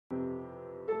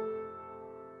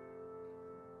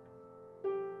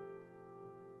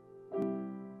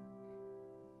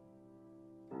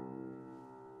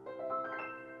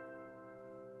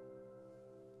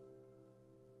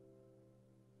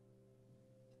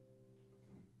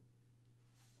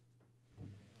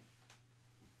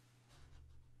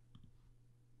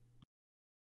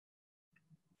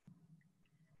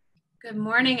Good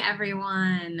morning,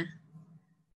 everyone.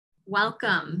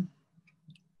 Welcome.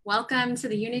 Welcome to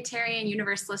the Unitarian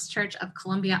Universalist Church of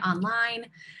Columbia Online,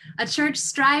 a church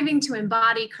striving to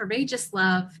embody courageous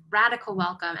love, radical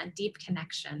welcome, and deep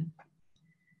connection.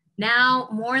 Now,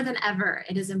 more than ever,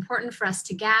 it is important for us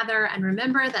to gather and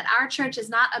remember that our church is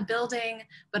not a building,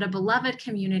 but a beloved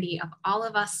community of all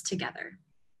of us together.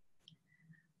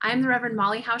 I am the Reverend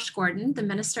Molly Housh Gordon, the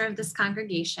minister of this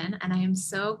congregation, and I am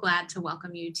so glad to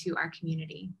welcome you to our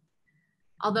community.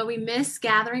 Although we miss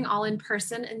gathering all in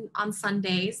person on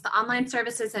Sundays, the online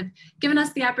services have given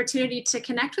us the opportunity to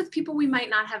connect with people we might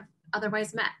not have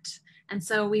otherwise met. And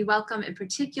so we welcome in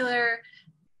particular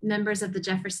members of the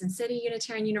Jefferson City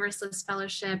Unitarian Universalist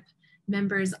Fellowship,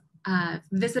 members,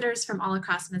 visitors from all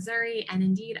across Missouri, and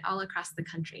indeed all across the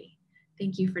country.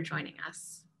 Thank you for joining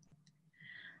us.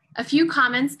 A few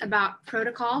comments about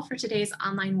protocol for today's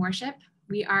online worship.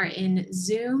 We are in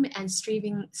Zoom and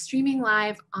streaming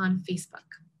live on Facebook.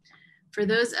 For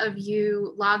those of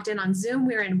you logged in on Zoom,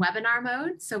 we're in webinar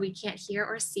mode, so we can't hear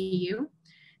or see you.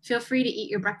 Feel free to eat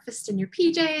your breakfast in your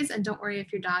PJs, and don't worry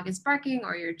if your dog is barking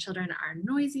or your children are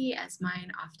noisy, as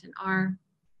mine often are.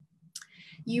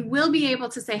 You will be able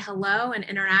to say hello and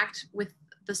interact with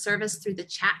the service through the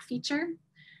chat feature.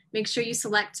 Make sure you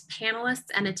select panelists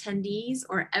and attendees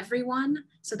or everyone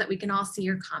so that we can all see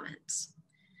your comments.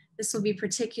 This will be a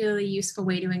particularly useful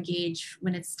way to engage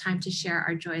when it's time to share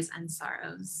our joys and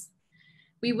sorrows.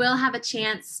 We will have a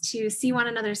chance to see one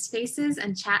another's faces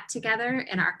and chat together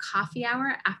in our coffee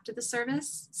hour after the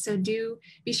service, so do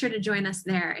be sure to join us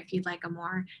there if you'd like a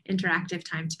more interactive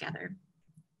time together.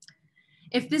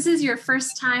 If this is your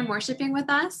first time worshiping with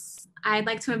us, I'd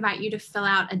like to invite you to fill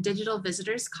out a digital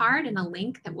visitor's card in a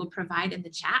link that we'll provide in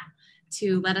the chat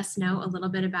to let us know a little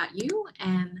bit about you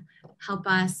and help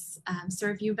us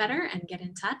serve you better and get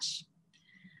in touch.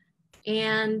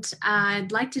 And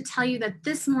I'd like to tell you that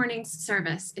this morning's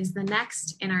service is the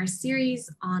next in our series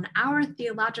on our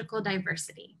theological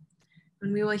diversity,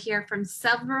 when we will hear from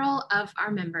several of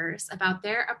our members about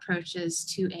their approaches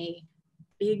to a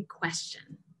big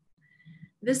question.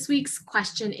 This week's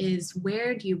question is,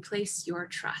 where do you place your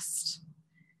trust?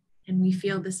 And we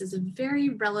feel this is a very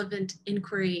relevant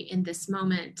inquiry in this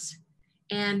moment,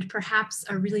 and perhaps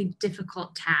a really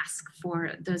difficult task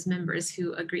for those members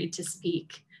who agreed to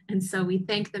speak. And so we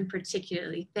thank them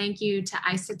particularly. Thank you to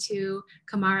Iyesatu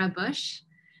Kamara-Bush,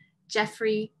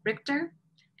 Jeffrey Richter,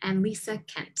 and Lisa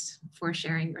Kent for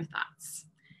sharing your thoughts.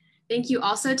 Thank you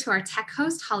also to our tech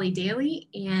host, Holly Daly,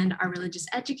 and our religious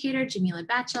educator, Jamila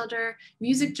Batchelder,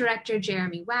 music director,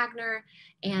 Jeremy Wagner,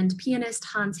 and pianist,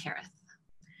 Hans Harith.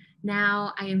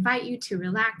 Now, I invite you to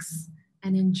relax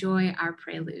and enjoy our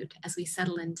prelude as we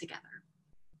settle in together.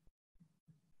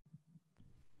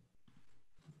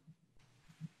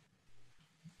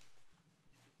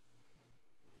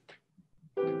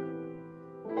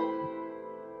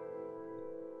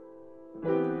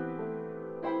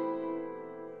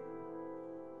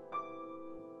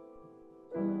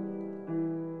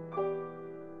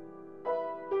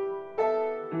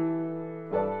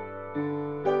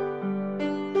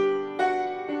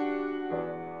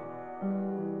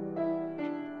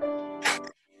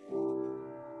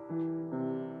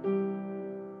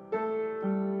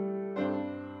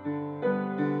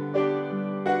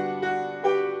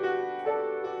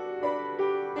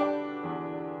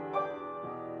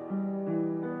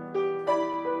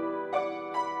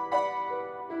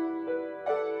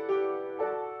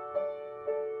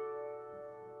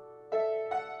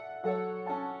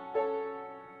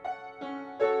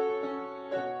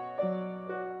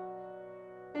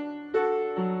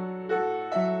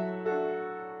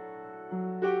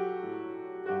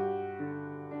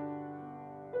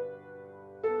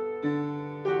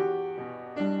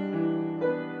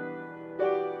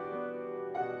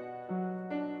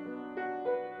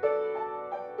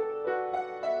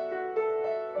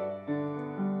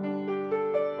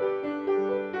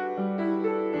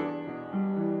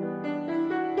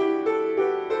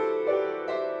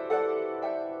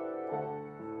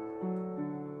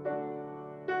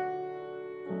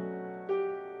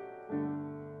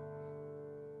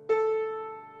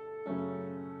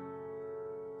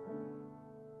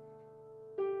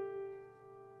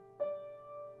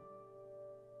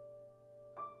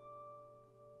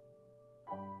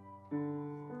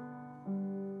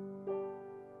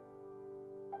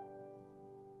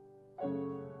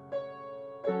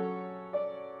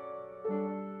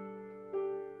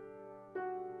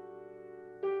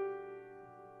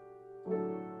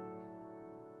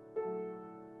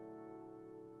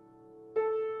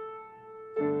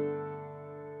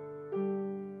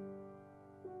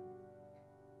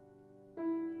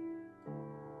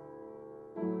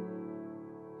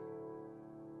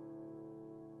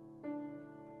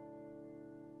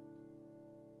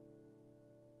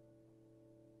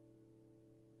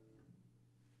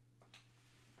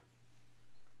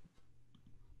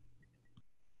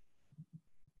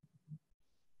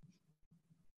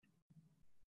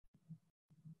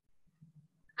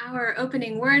 Our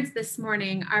opening words this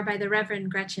morning are by the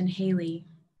Reverend Gretchen Haley.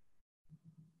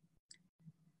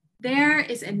 There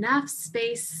is enough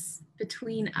space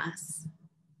between us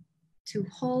to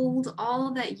hold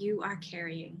all that you are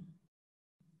carrying.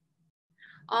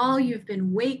 All you've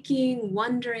been waking,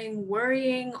 wondering,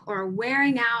 worrying, or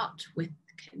wearing out with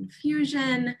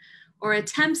confusion or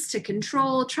attempts to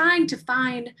control, trying to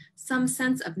find some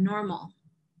sense of normal.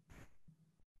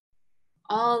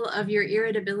 All of your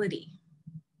irritability,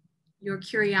 your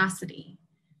curiosity,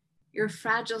 your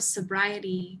fragile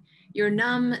sobriety, your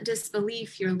numb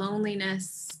disbelief, your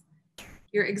loneliness,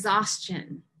 your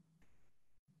exhaustion.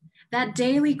 That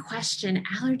daily question,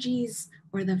 allergies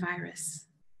or the virus.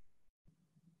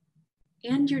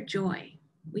 And your joy,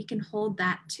 we can hold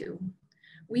that too.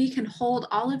 We can hold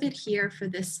all of it here for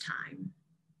this time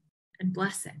and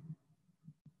bless it.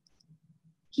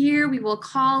 Here we will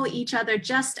call each other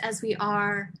just as we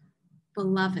are,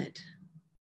 beloved.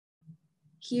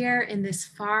 Here in this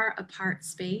far apart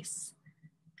space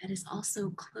that is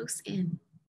also close in.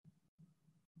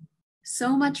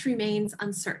 So much remains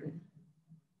uncertain.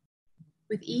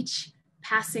 With each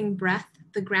passing breath,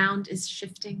 the ground is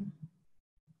shifting.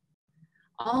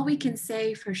 All we can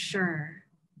say for sure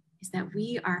is that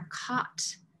we are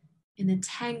caught in the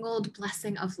tangled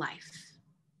blessing of life,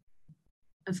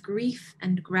 of grief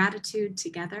and gratitude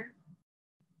together,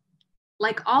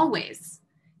 like always,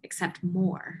 except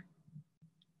more.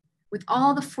 With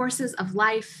all the forces of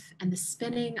life and the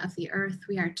spinning of the earth,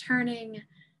 we are turning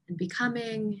and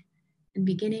becoming and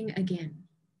beginning again,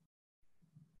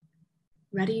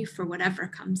 ready for whatever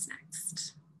comes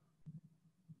next.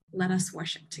 Let us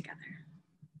worship together.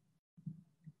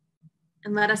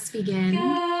 And let us begin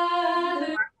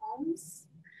our homes.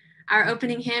 Our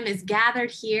opening hymn is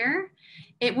Gathered Here.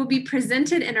 It will be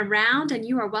presented in a round, and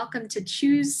you are welcome to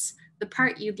choose the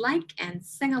part you'd like and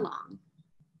sing along.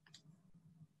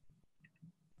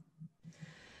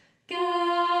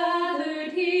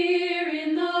 Gathered here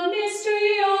in the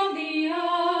mystery of the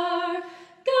hour,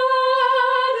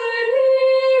 gathered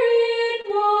here in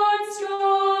one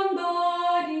strong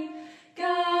body,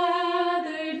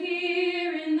 gathered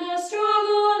here in the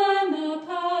struggle and the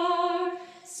power,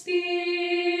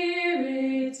 spirits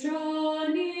draw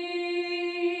near.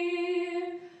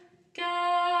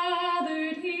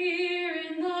 Gathered here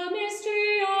in the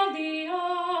mystery of the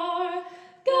hour,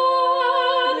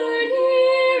 gathered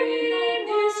here in the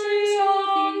mystery of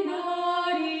the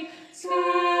body,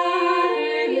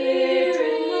 scattered here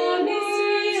in the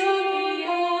mystery of the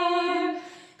hour,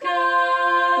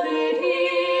 gathered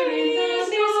here in the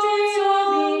mystery of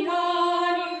the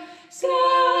body,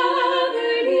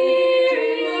 scattered here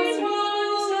in the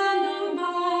struggles and the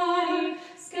body,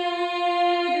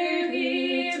 scattered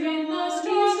here in the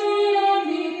struggle and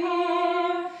the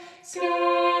power,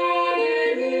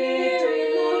 scattered here in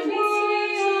the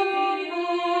mystery of the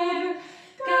hour,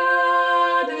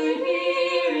 gathered here in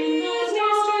the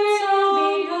mystery of the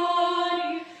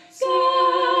body,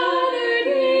 scattered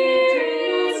here in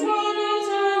the struggles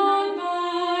and the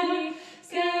body,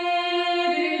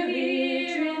 scattered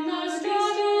here in the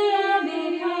struggle and the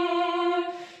power,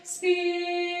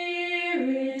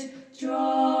 Spirit,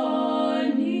 draw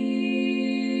near.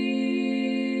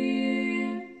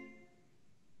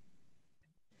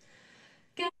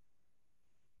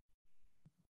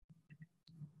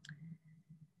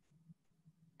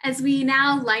 As we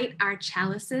now light our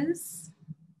chalices,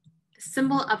 the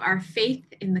symbol of our faith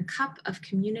in the cup of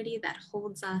community that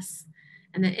holds us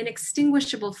and the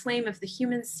inextinguishable flame of the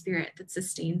human spirit that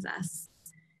sustains us,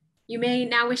 you may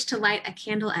now wish to light a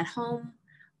candle at home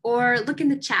or look in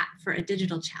the chat for a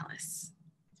digital chalice.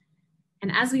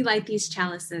 And as we light these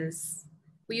chalices,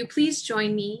 will you please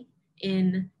join me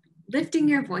in lifting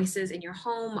your voices in your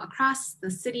home across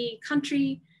the city,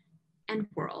 country, and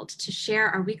world to share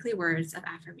our weekly words of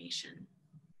affirmation.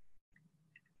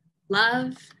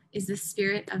 Love is the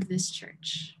spirit of this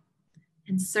church,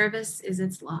 and service is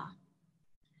its law.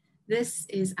 This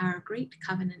is our great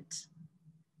covenant,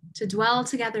 to dwell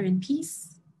together in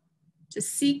peace, to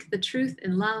seek the truth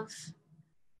in love,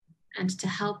 and to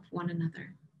help one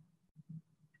another.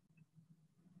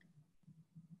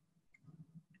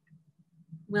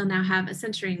 We'll now have a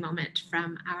centering moment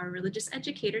from our religious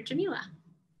educator, Jamila.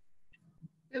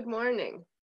 Good morning.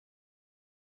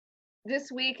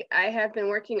 This week, I have been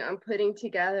working on putting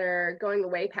together going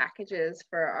away packages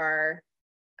for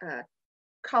our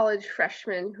college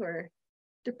freshmen who are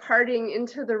departing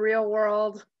into the real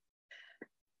world.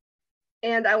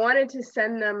 And I wanted to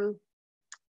send them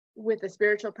with a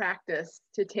spiritual practice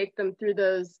to take them through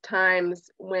those times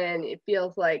when it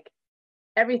feels like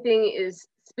everything is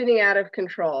spinning out of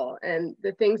control, and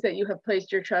the things that you have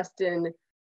placed your trust in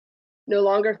no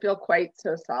longer feel quite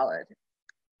so solid.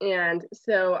 And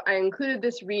so I included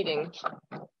this reading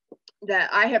that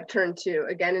I have turned to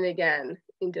again and again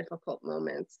in difficult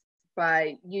moments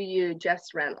by UU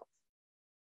Jess Reynolds.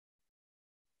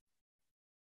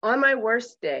 On my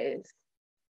worst days,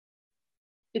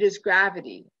 it is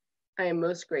gravity I am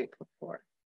most grateful for.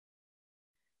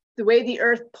 The way the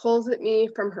earth pulls at me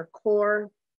from her core,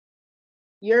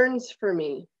 yearns for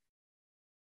me,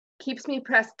 keeps me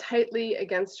pressed tightly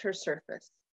against her surface.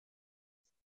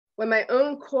 When my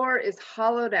own core is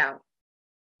hollowed out,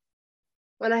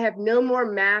 when I have no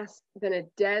more mass than a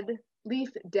dead leaf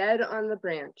dead on the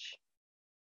branch,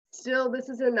 still this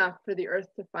is enough for the earth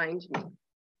to find me.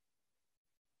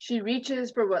 She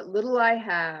reaches for what little I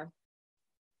have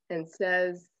and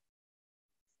says,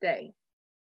 stay.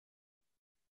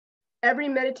 Every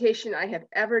meditation I have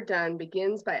ever done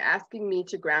begins by asking me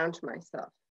to ground myself.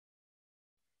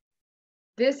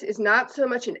 This is not so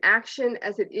much an action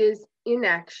as it is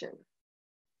inaction,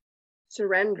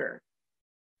 surrender,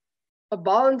 a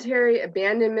voluntary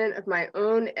abandonment of my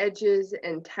own edges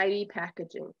and tidy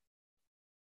packaging.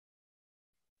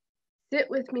 Sit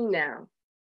with me now.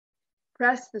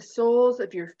 Press the soles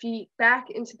of your feet back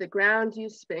into the ground you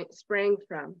sprang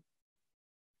from.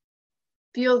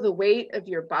 Feel the weight of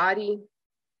your body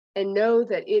and know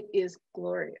that it is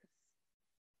glorious.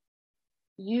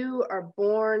 You are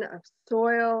born of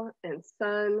soil and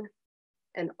sun,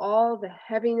 and all the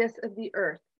heaviness of the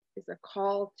earth is a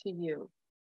call to you.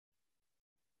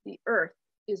 The earth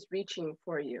is reaching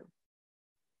for you.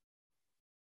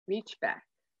 Reach back.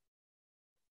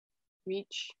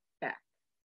 Reach back.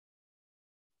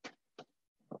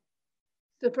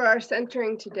 So for our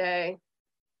centering today,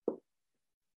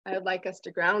 I would like us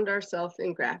to ground ourselves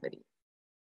in gravity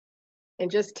and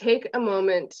just take a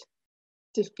moment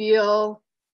to feel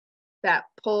that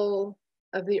pull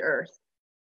of the earth,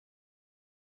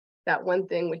 that one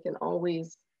thing we can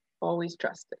always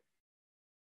trust in.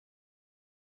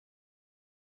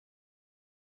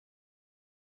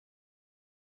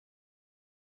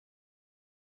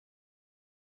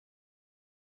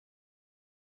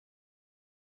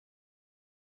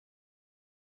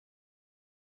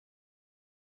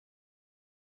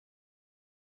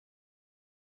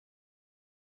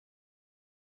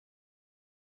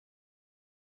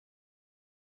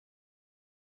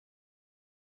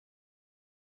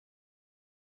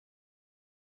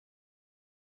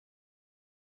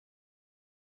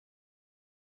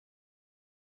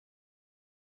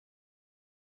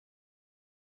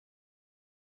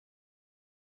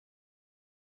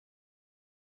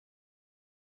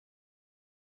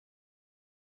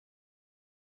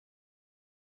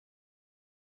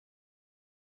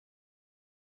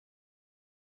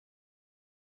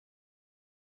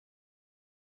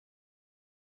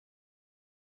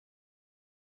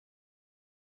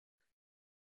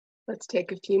 Let's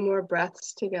take a few more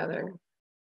breaths together.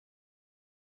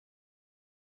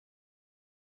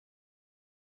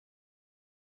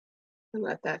 And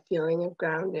let that feeling of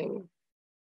grounding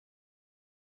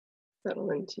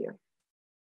settle into you.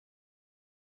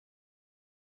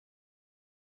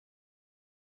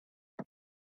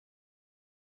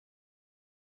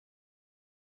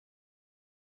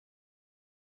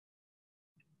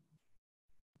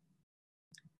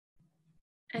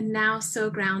 And now, so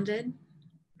grounded,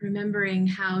 remembering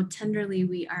how tenderly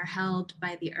we are held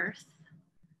by the earth,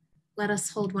 let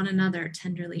us hold one another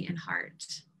tenderly in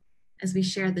heart as we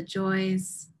share the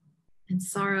joys and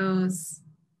sorrows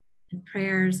and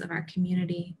prayers of our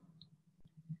community.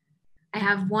 I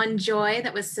have one joy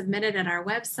that was submitted at our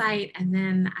website, and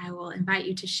then I will invite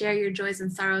you to share your joys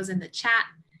and sorrows in the chat,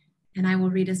 and I will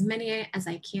read as many as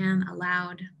I can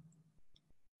aloud.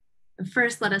 But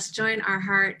first, let us join our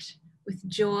heart with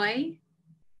joy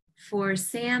for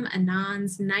Sam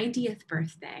Anand's 90th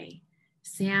birthday.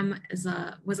 Sam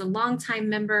was a longtime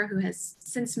member who has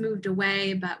since moved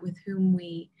away, but with whom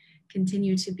we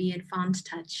continue to be in fond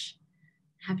touch.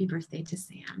 Happy birthday to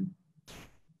Sam.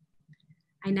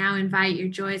 I now invite your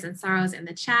joys and sorrows in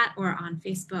the chat or on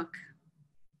Facebook,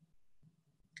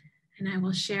 and I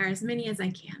will share as many as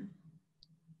I can.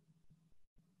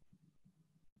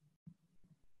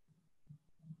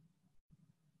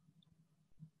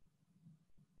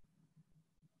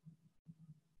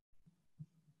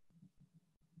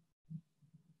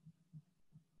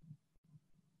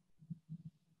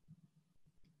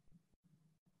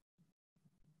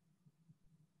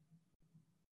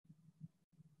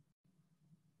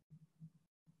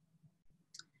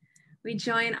 We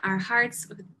join our hearts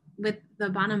with the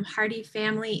Bonham Hardy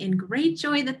family in great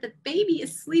joy that the baby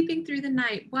is sleeping through the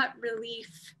night. What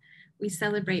relief. We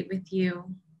celebrate with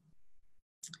you.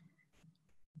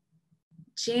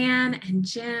 Jan and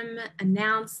Jim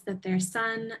announced that their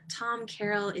son, Tom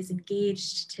Carroll, is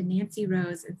engaged to Nancy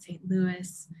Rose in St.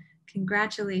 Louis.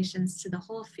 Congratulations to the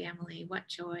whole family. What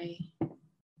joy.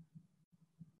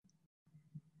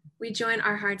 We join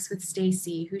our hearts with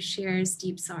Stacy, who shares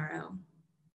deep sorrow,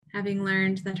 having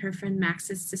learned that her friend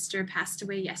Max's sister passed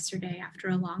away yesterday after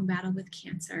a long battle with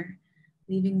cancer,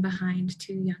 leaving behind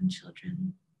 2 young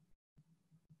children.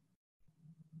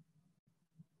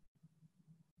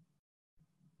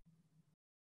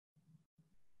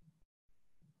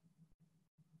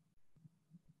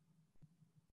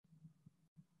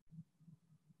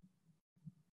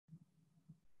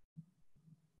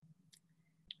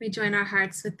 We join our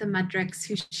hearts with the Mudricks,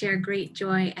 who share great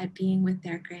joy at being with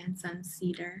their grandson,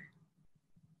 Cedar.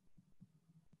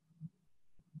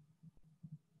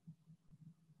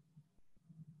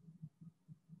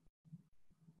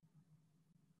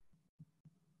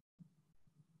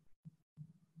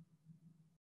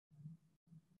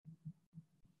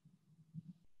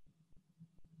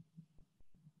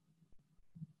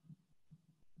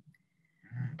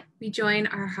 We join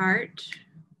our heart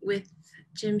with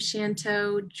Jim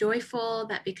Shanto, joyful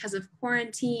that because of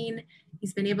quarantine,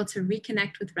 he's been able to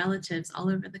reconnect with relatives all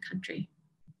over the country.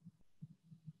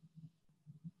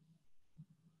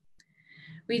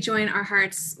 We join our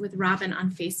hearts with Robin on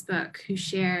Facebook, who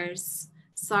shares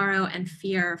sorrow and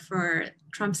fear for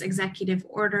Trump's executive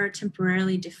order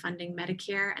temporarily defunding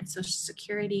Medicare and Social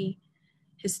Security,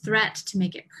 his threat to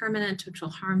make it permanent, which will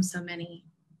harm so many.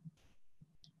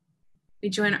 We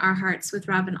join our hearts with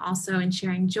Robin also in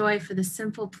sharing joy for the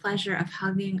simple pleasure of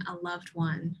hugging a loved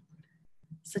one.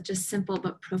 Such a simple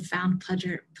but profound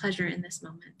pleasure in this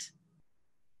moment.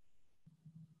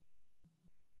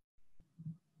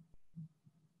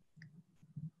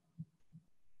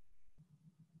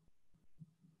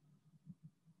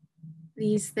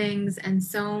 These things and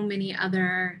so many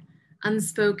other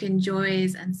unspoken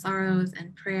joys and sorrows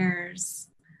and prayers,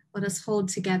 let us hold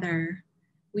together.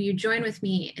 Will you join with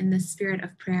me in the spirit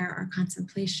of prayer or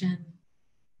contemplation?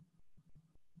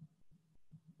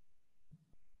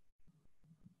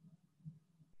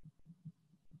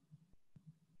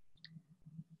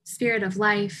 Spirit of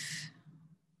life,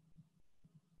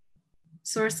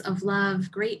 source of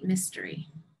love, great mystery.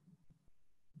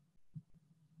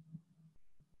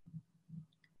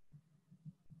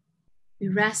 We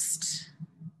rest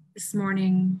this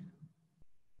morning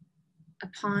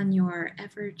upon your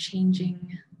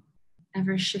ever-changing,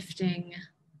 ever-shifting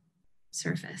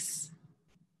surface.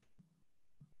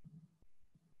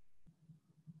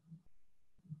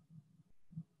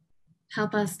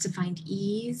 Help us to find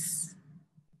ease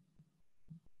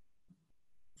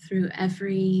through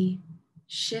every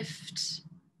shift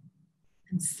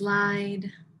and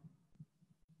slide,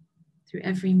 through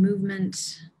every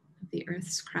movement of the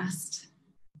earth's crust.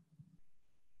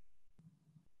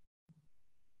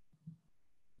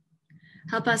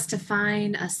 Help us to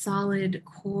find a solid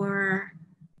core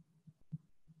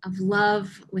of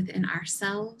love within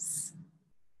ourselves,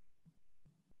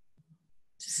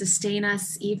 to sustain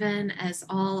us even as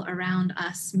all around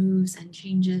us moves and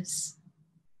changes.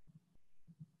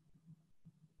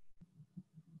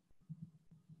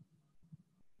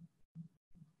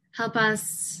 Help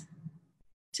us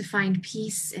to find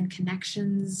peace in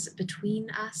connections between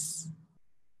us,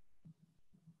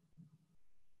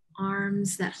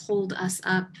 arms that hold us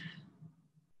up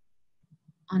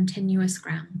on tenuous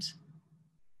ground.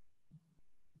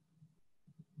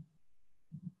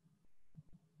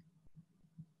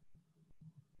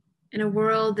 In a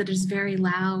world that is very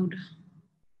loud,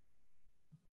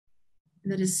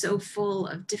 that is so full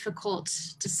of difficult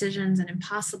decisions and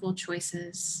impossible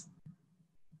choices,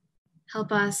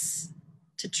 help us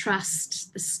to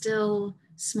trust the still,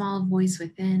 small voice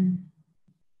within,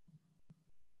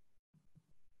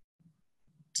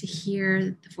 to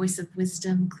hear the voice of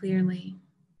wisdom clearly.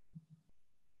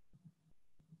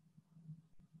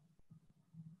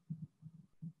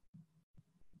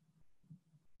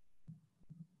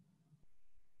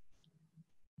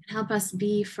 And help us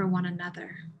be for one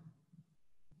another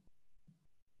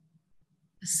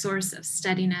a source of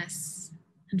steadiness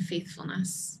and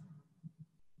faithfulness.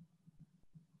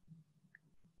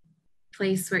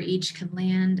 Place where each can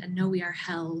land and know we are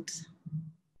held.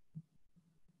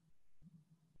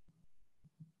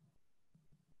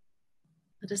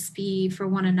 Let us be for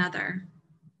one another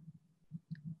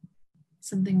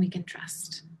something we can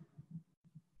trust.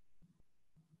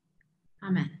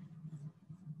 Amen.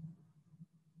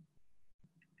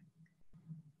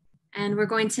 And we're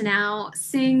going to now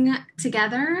sing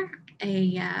together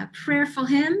a prayerful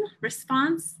hymn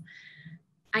response.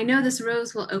 I know this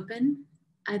rose will open.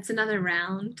 It's another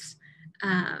round.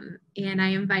 And I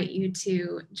invite you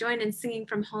to join in singing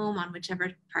from home on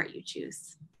whichever part you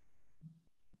choose.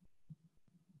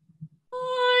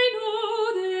 I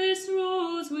know this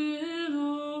rose will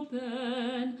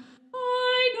open.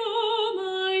 I know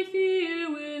my fear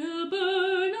will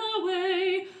burn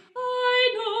away.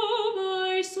 I know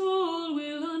my soul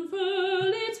will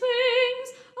unfurl its wings.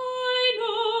 I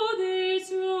know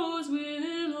this rose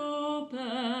will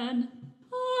open.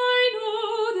 I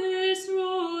know this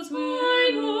rose will open. I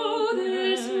know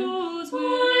this rose will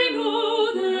open. I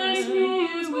know this rose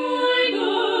will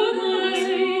open.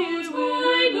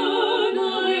 I know this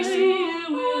rose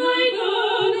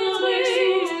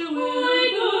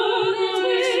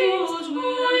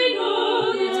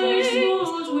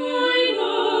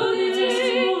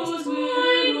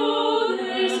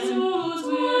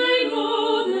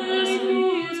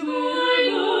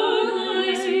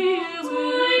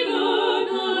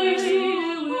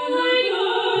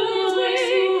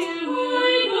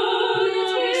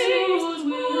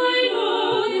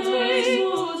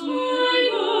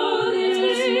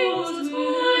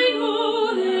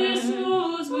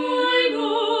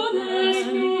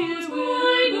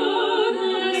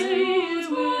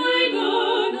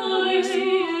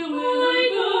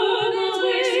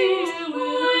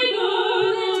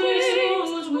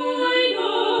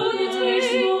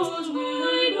will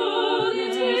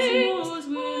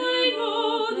open. I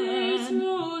know this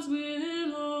rose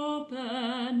will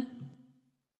open.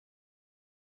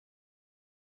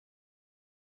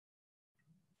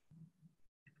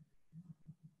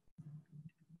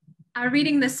 Our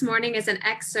reading this morning is an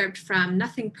excerpt from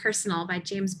Nothing Personal by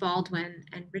James Baldwin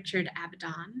and Richard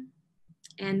Avedon.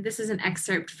 And this is an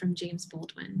excerpt from James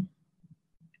Baldwin.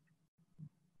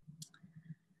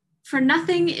 For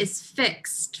nothing is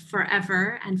fixed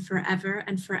forever and forever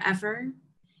and forever.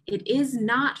 It is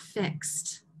not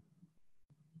fixed.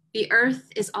 The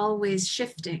earth is always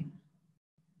shifting.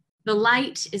 The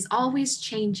light is always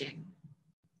changing.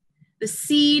 The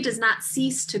sea does not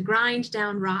cease to grind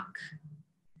down rock.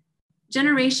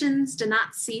 Generations do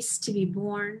not cease to be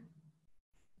born.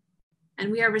 And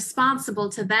we are responsible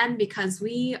to them because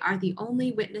we are the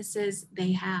only witnesses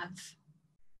they have.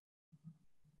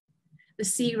 The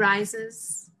sea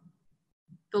rises,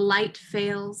 the light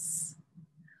fails,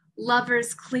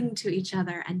 lovers cling to each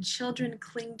other and children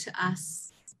cling to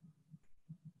us.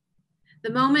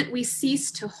 The moment we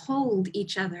cease to hold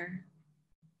each other,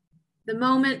 the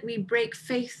moment we break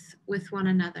faith with one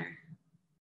another,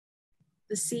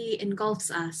 the sea engulfs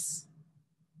us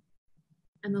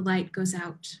and the light goes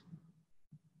out.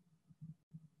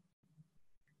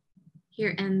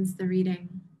 Here ends the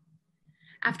reading.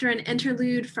 After an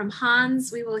interlude from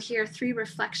Hans, we will hear 3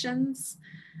 reflections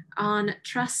on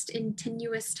trust in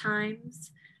tenuous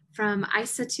times from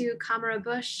Iyesatu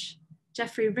Kamara-Bush,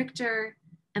 Jeffrey Richter,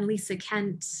 and Lisa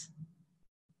Kent.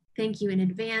 Thank you in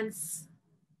advance.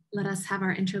 Let us have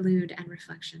our interlude and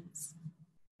reflections.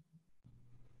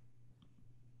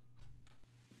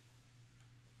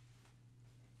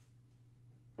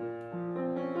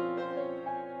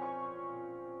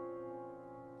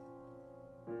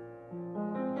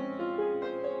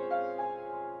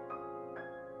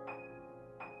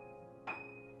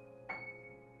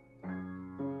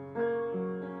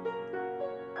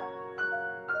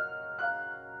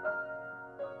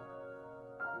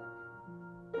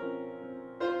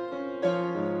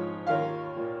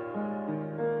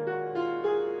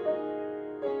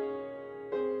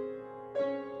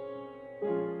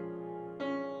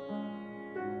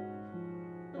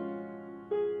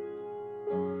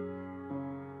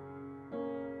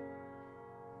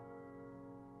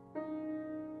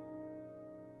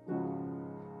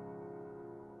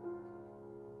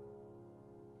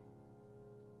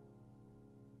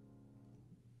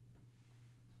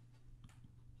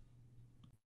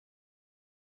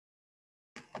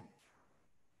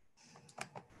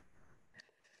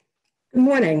 Good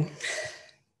morning.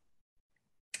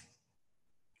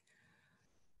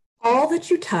 All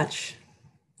that you touch,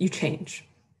 you change.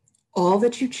 All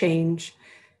that you change,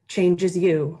 changes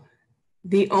you.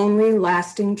 The only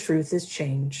lasting truth is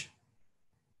change.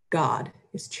 God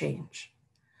is change.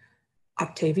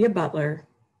 Octavia Butler,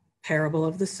 Parable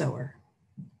of the Sower.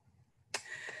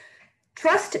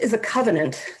 Trust is a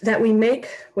covenant that we make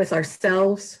with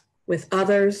ourselves, with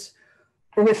others,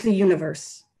 or with the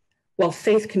universe. While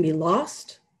faith can be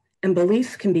lost and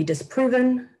belief can be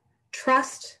disproven,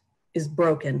 trust is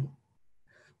broken.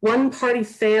 One party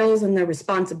fails in their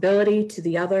responsibility to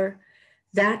the other.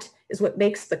 That is what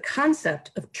makes the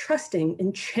concept of trusting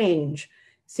in change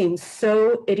seem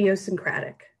so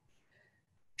idiosyncratic.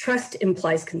 Trust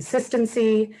implies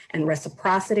consistency and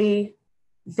reciprocity.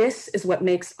 This is what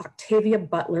makes Octavia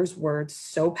Butler's words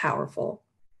so powerful.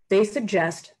 They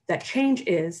suggest that change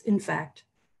is, in fact,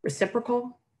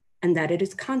 reciprocal and that it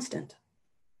is constant.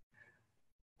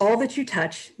 All that you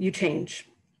touch, you change.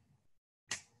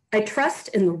 I trust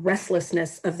in the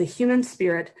restlessness of the human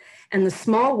spirit and the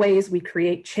small ways we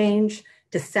create change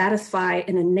to satisfy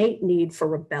an innate need for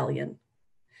rebellion.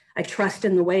 I trust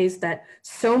in the ways that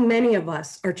so many of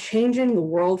us are changing the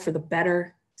world for the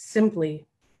better simply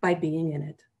by being in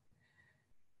it.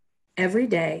 Every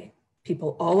day,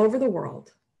 people all over the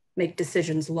world make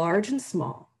decisions large and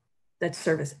small that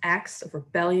serve as acts of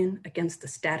rebellion against the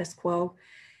status quo.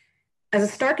 As a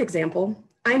stark example,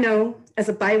 I know as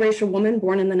a biracial woman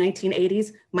born in the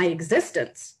 1980s, my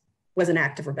existence was an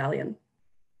act of rebellion.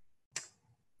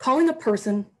 Calling a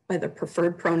person by their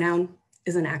preferred pronoun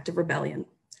is an act of rebellion.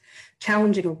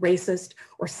 Challenging a racist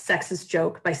or sexist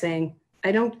joke by saying,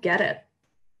 "I don't get it,"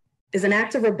 is an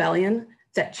act of rebellion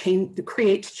that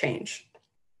creates change.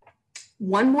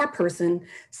 One more person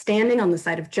standing on the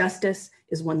side of justice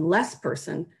is one less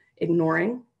person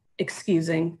ignoring,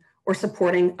 excusing, or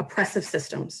supporting oppressive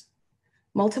systems.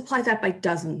 Multiply that by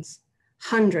dozens,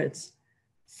 hundreds,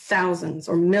 thousands,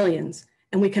 or millions,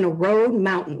 and we can erode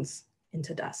mountains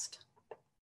into dust.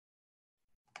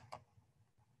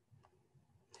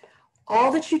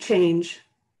 All that you change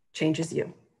changes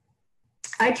you.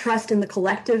 I trust in the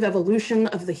collective evolution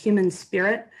of the human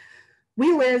spirit.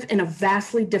 We live in a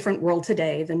vastly different world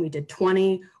today than we did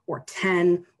 20 or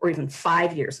 10 or even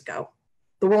 5 years ago.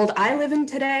 The world I live in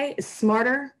today is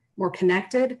smarter, more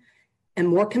connected, and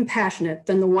more compassionate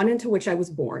than the one into which I was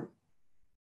born.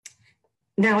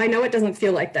 Now, I know it doesn't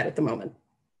feel like that at the moment.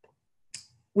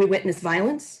 We witness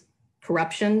violence,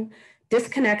 corruption,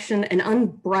 disconnection, and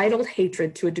unbridled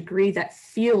hatred to a degree that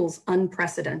feels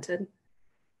unprecedented,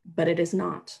 but it is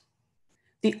not.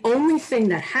 The only thing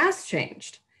that has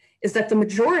changed is that the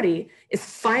majority is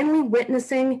finally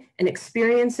witnessing and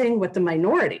experiencing what the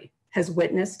minority has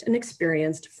witnessed and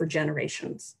experienced for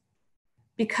generations.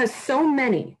 Because so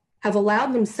many have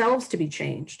allowed themselves to be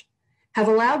changed, have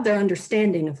allowed their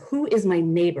understanding of who is my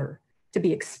neighbor to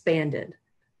be expanded,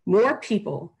 more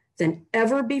people than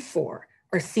ever before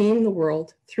are seeing the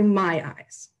world through my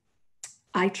eyes.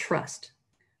 I trust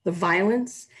the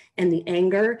violence and the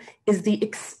anger is the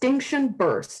extinction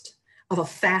burst of a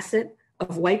facet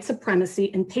of white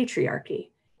supremacy and patriarchy.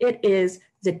 It is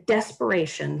the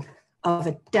desperation of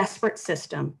a desperate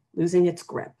system losing its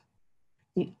grip.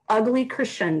 The ugly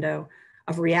crescendo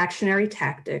of reactionary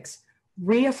tactics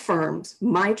reaffirms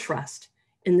my trust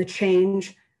in the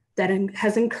change that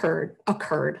has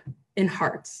occurred in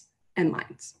hearts and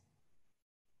minds.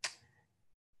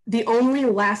 The only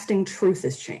lasting truth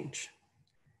is change.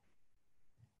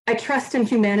 I trust in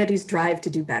humanity's drive to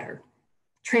do better.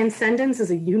 Transcendence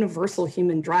is a universal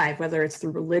human drive, whether it's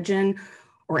through religion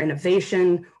or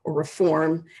innovation or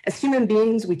reform. As human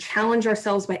beings, we challenge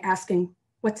ourselves by asking,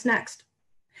 what's next?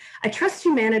 I trust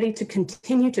humanity to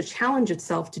continue to challenge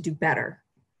itself to do better,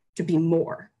 to be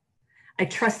more. I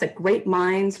trust that great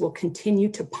minds will continue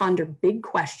to ponder big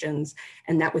questions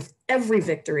and that with every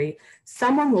victory,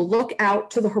 someone will look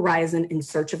out to the horizon in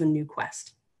search of a new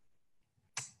quest.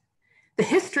 The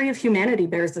history of humanity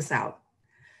bears this out.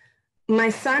 My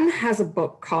son has a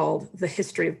book called The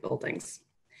History of Buildings.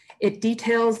 It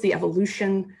details the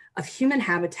evolution of human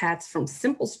habitats from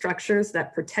simple structures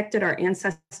that protected our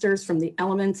ancestors from the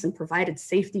elements and provided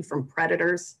safety from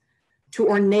predators, to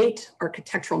ornate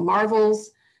architectural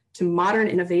marvels, to modern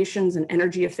innovations in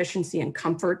energy efficiency and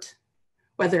comfort,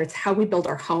 whether it's how we build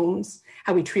our homes,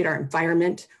 how we treat our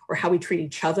environment, or how we treat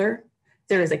each other.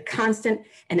 There is a constant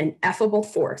and ineffable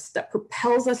force that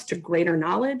propels us to greater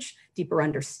knowledge, deeper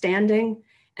understanding,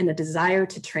 and a desire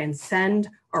to transcend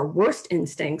our worst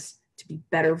instincts to be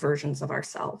better versions of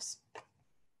ourselves.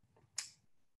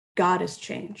 God is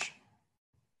change.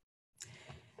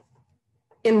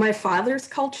 In my father's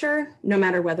culture, no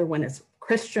matter whether one is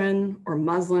Christian or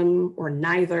Muslim or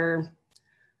neither,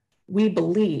 we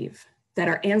believe that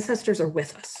our ancestors are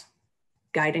with us,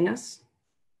 guiding us,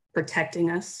 protecting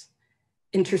us,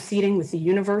 interceding with the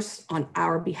universe on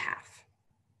our behalf.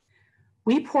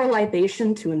 We pour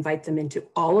libation to invite them into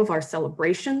all of our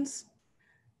celebrations,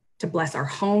 to bless our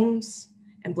homes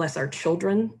and bless our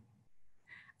children.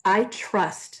 I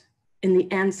trust in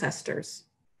the ancestors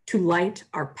to light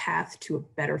our path to a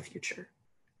better future.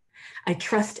 I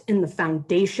trust in the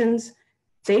foundations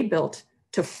they built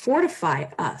to fortify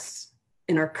us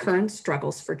in our current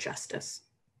struggles for justice.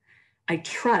 I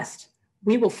trust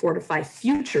we will fortify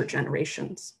future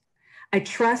generations. I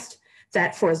trust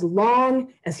that for as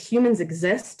long as humans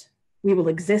exist, we will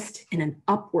exist in an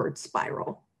upward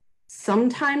spiral,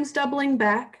 sometimes doubling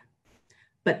back,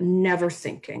 but never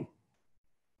sinking,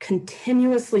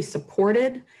 continuously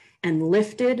supported and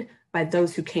lifted by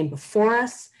those who came before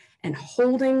us and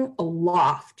holding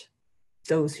aloft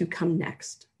those who come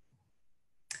next.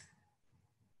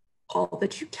 All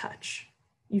that you touch,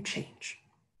 you change.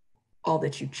 All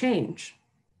that you change,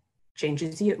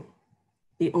 changes you.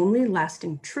 The only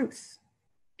lasting truth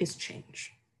is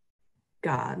change.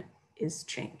 God is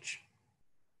change.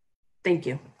 Thank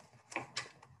you.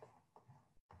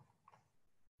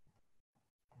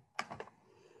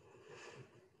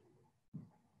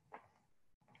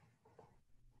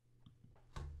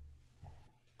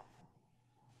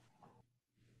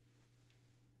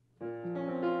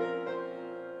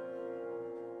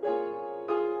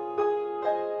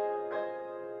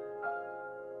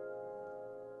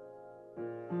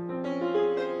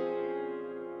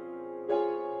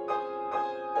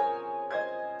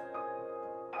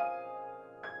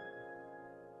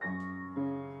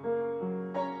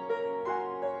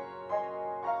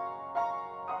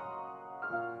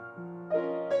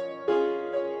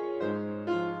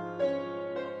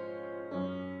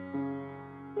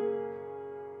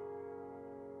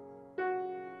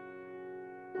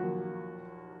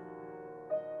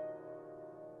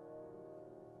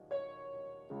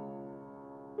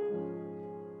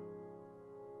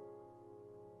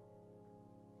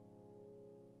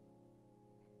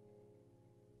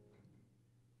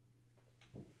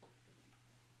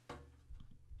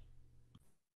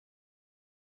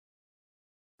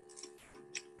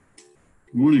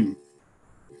 Good morning.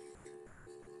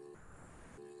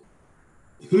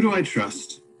 Who do I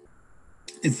trust?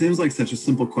 It seems like such a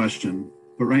simple question,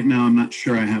 but right now I'm not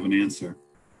sure I have an answer.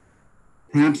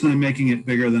 Perhaps I'm making it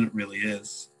bigger than it really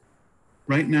is.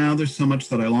 Right now, there's so much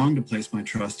that I long to place my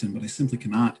trust in, but I simply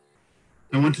cannot.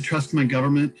 I want to trust my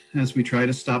government as we try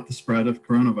to stop the spread of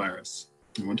coronavirus.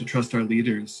 I want to trust our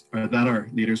leaders, or that our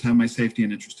leaders have my safety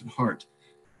and interest at heart.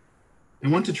 I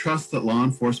want to trust that law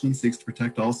enforcement seeks to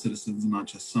protect all citizens and not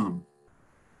just some.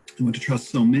 I want to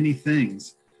trust so many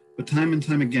things, but time and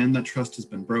time again, that trust has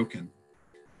been broken.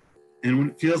 And when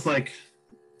it feels like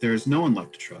there's no one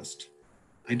left to trust,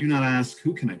 I do not ask,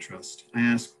 who can I trust? I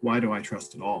ask, why do I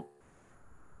trust at all?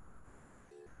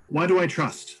 Why do I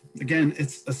trust? Again,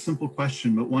 it's a simple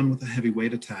question, but one with a heavy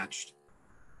weight attached.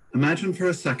 Imagine for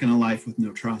a second a life with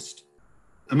no trust.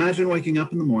 Imagine waking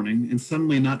up in the morning and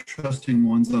suddenly not trusting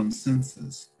one's own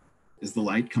senses. Is the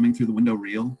light coming through the window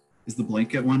real? Is the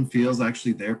blanket one feels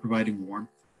actually there providing warmth?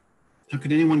 How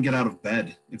could anyone get out of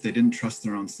bed if they didn't trust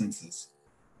their own senses?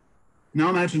 Now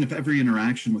imagine if every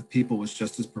interaction with people was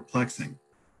just as perplexing.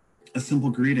 A simple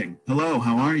greeting, hello,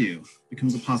 how are you,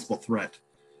 becomes a possible threat.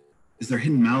 Is there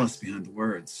hidden malice behind the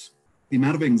words? The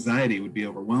amount of anxiety would be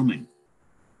overwhelming.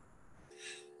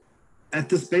 At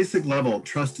this basic level,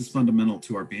 trust is fundamental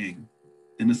to our being.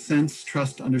 In a sense,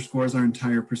 trust underscores our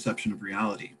entire perception of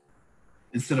reality.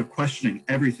 Instead of questioning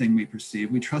everything we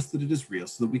perceive, we trust that it is real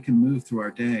so that we can move through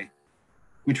our day.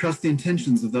 We trust the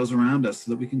intentions of those around us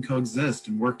so that we can coexist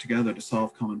and work together to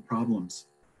solve common problems.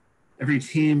 Every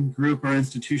team, group, or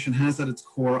institution has at its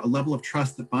core a level of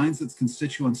trust that binds its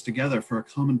constituents together for a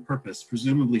common purpose,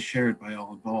 presumably shared by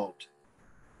all involved.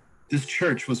 This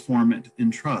church was formed in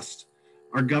trust.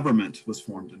 Our government was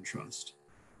formed in trust.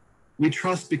 We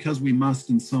trust because we must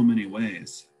in so many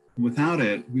ways. Without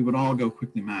it, we would all go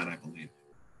quickly mad, I believe.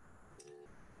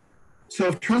 So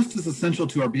if trust is essential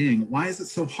to our being, why is it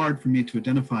so hard for me to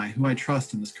identify who I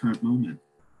trust in this current moment?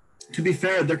 To be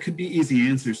fair, there could be easy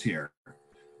answers here.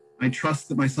 I trust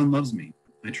that my son loves me.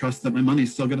 I trust that my money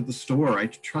is still good at the store. I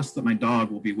trust that my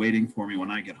dog will be waiting for me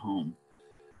when I get home.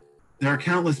 There are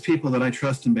countless people that I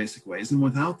trust in basic ways, and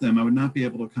without them, I would not be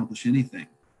able to accomplish anything.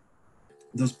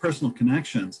 Those personal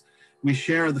connections we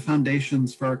share are the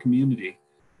foundations for our community,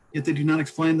 yet they do not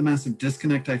explain the massive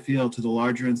disconnect I feel to the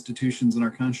larger institutions in our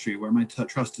country where my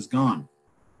trust is gone.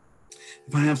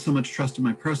 If I have so much trust in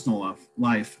my personal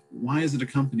life, why is it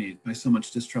accompanied by so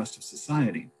much distrust of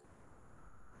society?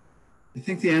 I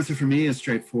think the answer for me is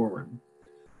straightforward.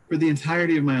 For the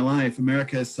entirety of my life,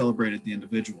 America has celebrated the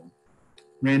individual.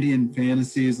 Randian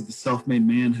fantasies of the self-made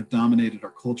man have dominated our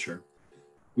culture.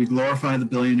 We glorify the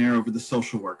billionaire over the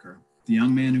social worker. The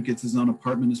young man who gets his own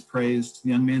apartment is praised. The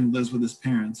young man who lives with his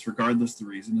parents, regardless the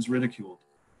reason, is ridiculed.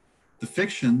 The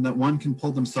fiction that one can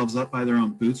pull themselves up by their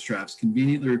own bootstraps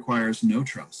conveniently requires no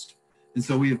trust. And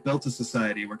so we have built a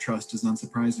society where trust is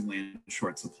unsurprisingly in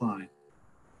short supply.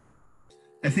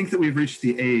 I think that we've reached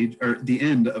the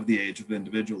end of the age of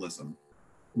individualism.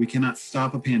 We cannot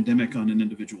stop a pandemic on an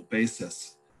individual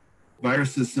basis.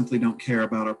 Viruses simply don't care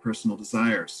about our personal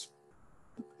desires.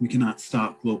 We cannot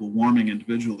stop global warming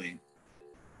individually.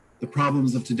 The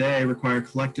problems of today require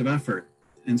collective effort,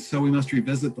 and so we must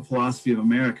revisit the philosophy of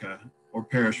America or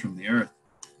perish from the earth.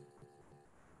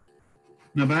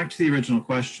 Now back to the original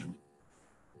question.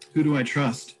 Who do I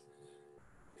trust?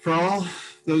 For all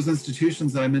those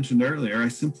institutions that I mentioned earlier, I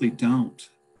simply don't.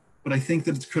 But I think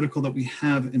that it's critical that we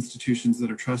have institutions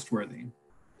that are trustworthy.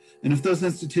 And if those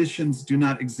institutions do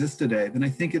not exist today, then I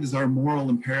think it is our moral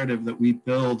imperative that we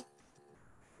build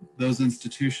those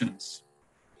institutions.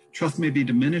 Trust may be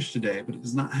diminished today, but it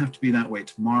does not have to be that way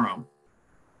tomorrow.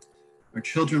 Our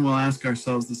children will ask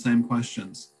ourselves the same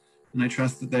questions, and I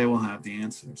trust that they will have the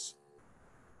answers.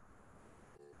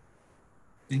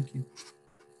 Thank you.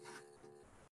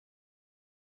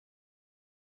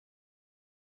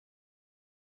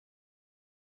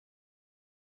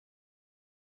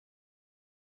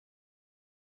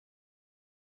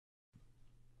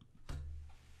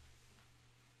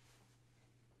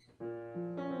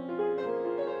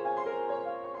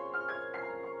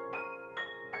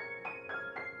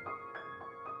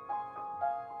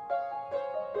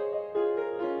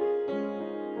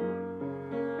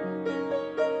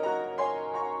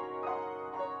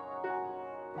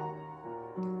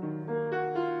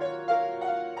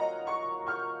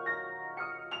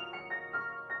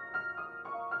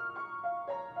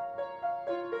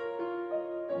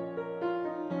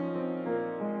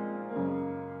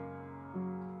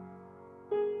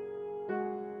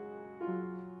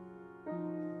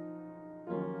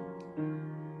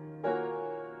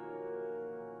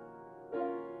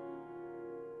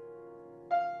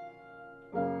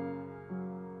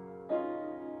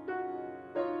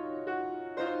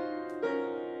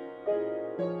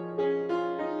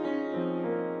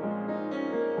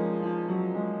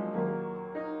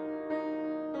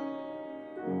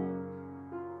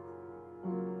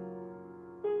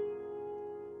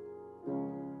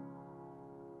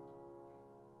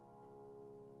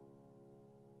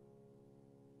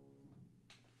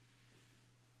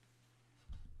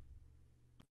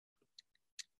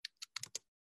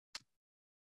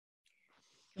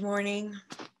 Good morning.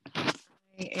 I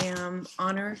am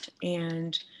honored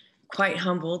and quite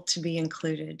humbled to be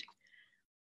included.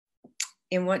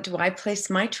 In what do I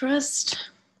place my trust?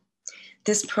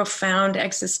 This profound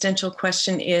existential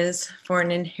question is, for an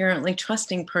inherently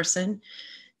trusting person,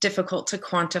 difficult to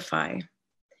quantify.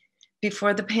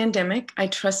 Before the pandemic, I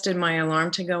trusted my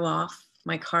alarm to go off,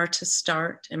 my car to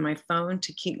start, and my phone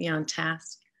to keep me on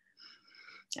task.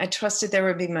 I trusted there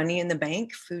would be money in the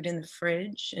bank, food in the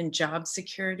fridge, and job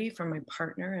security for my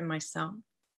partner and myself.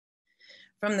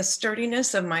 From the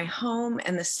sturdiness of my home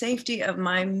and the safety of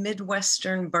my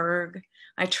Midwestern burg,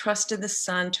 I trusted the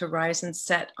sun to rise and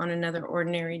set on another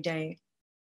ordinary day.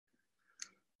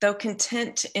 Though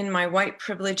content in my white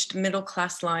privileged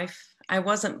middle-class life, I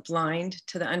wasn't blind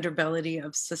to the underbelly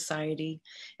of society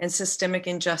and systemic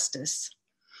injustice.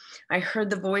 I heard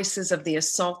the voices of the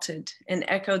assaulted and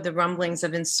echoed the rumblings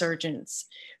of insurgents,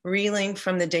 reeling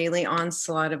from the daily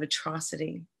onslaught of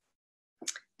atrocity.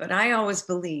 But I always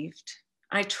believed,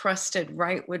 I trusted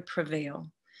right would prevail,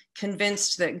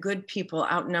 convinced that good people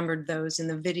outnumbered those in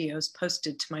the videos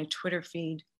posted to my Twitter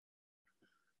feed.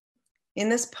 In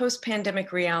this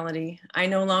post-pandemic reality, I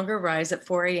no longer rise at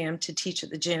 4 a.m. to teach at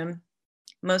the gym.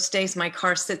 Most days my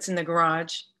car sits in the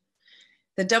garage.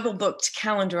 The double-booked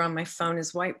calendar on my phone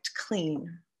is wiped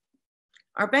clean.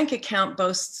 Our bank account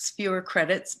boasts fewer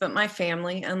credits, but my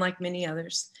family, unlike many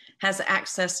others, has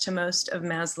access to most of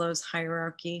Maslow's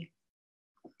hierarchy.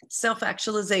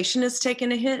 Self-actualization has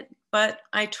taken a hit, but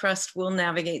I trust we'll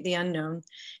navigate the unknown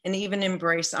and even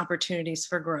embrace opportunities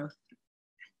for growth.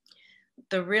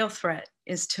 The real threat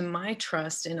is to my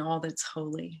trust in all that's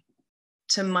holy,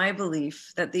 to my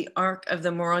belief that the arc of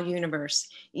the moral universe,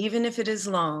 even if it is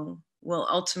long, will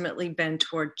ultimately bend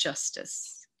toward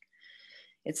justice.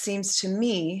 It seems to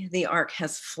me the arc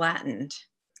has flattened,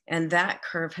 and that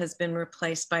curve has been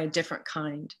replaced by a different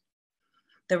kind.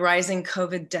 The rising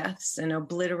COVID deaths and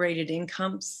obliterated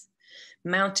incomes,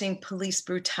 mounting police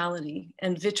brutality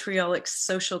and vitriolic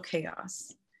social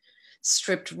chaos,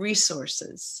 stripped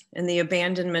resources and the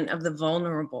abandonment of the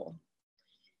vulnerable,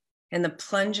 and the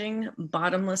plunging,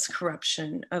 bottomless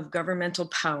corruption of governmental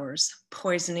powers,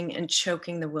 poisoning and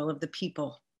choking the will of the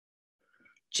people.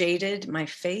 Jaded, my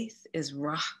faith is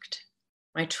rocked,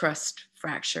 my trust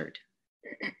fractured.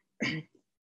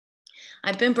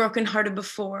 I've been brokenhearted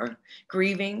before,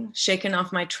 grieving, shaken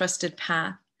off my trusted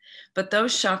path, but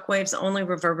those shockwaves only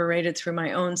reverberated through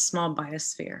my own small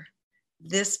biosphere.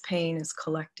 This pain is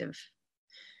collective.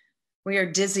 We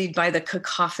are dizzied by the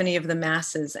cacophony of the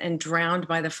masses and drowned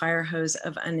by the fire hose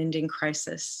of unending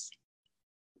crisis.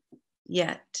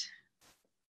 Yet,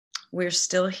 we're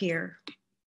still here.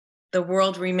 The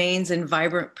world remains in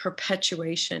vibrant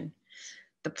perpetuation.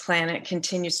 The planet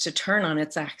continues to turn on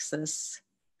its axis.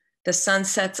 The sun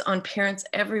sets on parents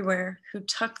everywhere who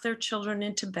tuck their children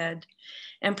into bed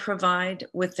and provide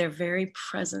with their very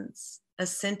presence a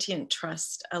sentient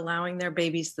trust, allowing their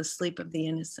babies the sleep of the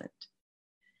innocent.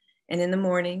 And in the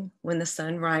morning, when the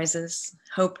sun rises,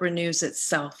 hope renews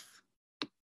itself.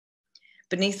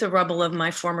 Beneath the rubble of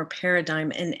my former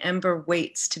paradigm, an ember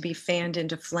waits to be fanned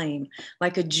into flame,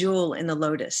 like a jewel in the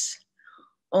lotus.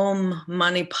 Om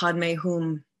Mani Padme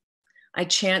Hum. I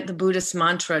chant the Buddhist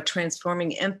mantra,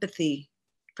 transforming empathy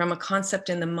from a concept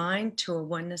in the mind to a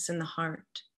oneness in the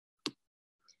heart.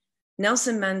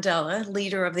 Nelson Mandela,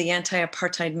 leader of the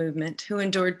anti-apartheid movement, who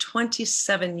endured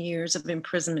 27 years of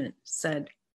imprisonment, said,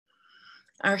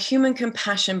 "Our human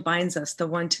compassion binds us the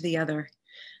one to the other,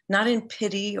 not in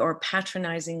pity or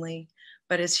patronizingly,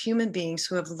 but as human beings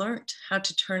who have learned how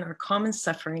to turn our common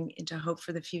suffering into hope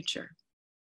for the future."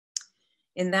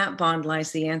 In that bond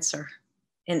lies the answer,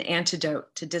 an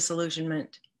antidote to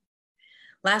disillusionment.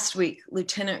 Last week,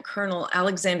 Lieutenant Colonel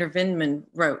Alexander Vindman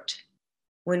wrote,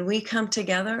 "When we come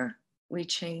together, we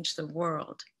change the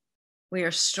world. We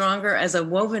are stronger as a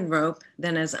woven rope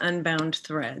than as unbound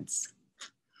threads."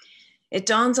 It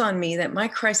dawns on me that my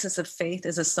crisis of faith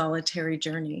is a solitary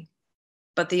journey,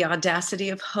 but the audacity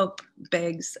of hope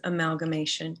begs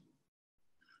amalgamation.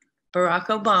 Barack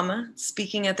Obama,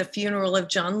 speaking at the funeral of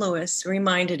John Lewis,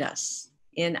 reminded us,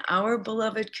 in our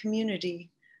beloved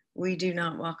community, we do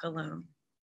not walk alone.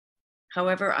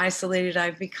 However isolated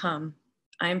I've become,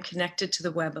 I am connected to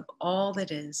the web of all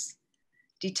that is.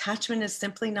 Detachment is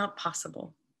simply not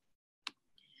possible.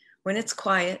 When it's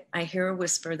quiet, I hear a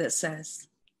whisper that says,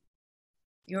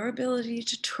 "Your ability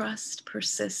to trust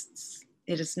persists.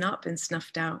 It has not been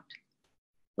snuffed out.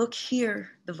 Look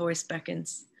here," the voice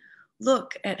beckons.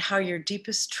 "Look at how your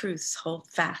deepest truths hold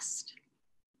fast."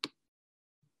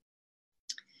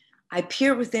 I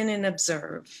peer within and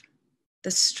observe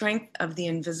the strength of the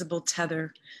invisible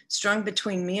tether strung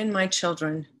between me and my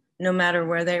children, no matter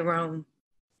where they roam.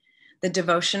 The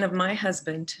devotion of my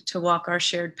husband to walk our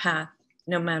shared path,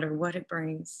 no matter what it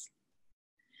brings.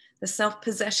 The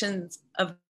self-possessions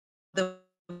of the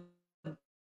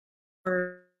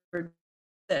bird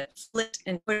that flit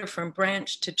and twitter from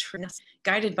branch to tree,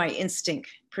 guided by instinct,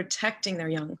 protecting their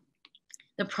young.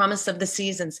 The promise of the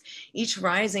seasons, each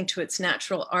rising to its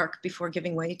natural arc before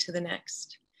giving way to the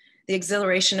next. The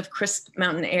exhilaration of crisp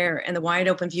mountain air and the wide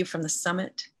open view from the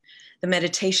summit. The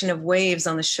meditation of waves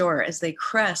on the shore as they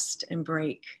crest and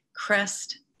break.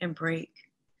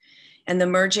 And the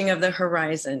merging of the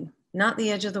horizon, not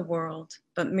the edge of the world,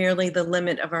 but merely the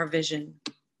limit of our vision.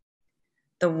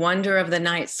 The wonder of the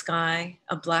night sky,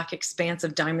 a black expanse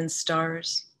of diamond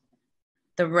stars.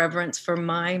 The reverence for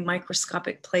my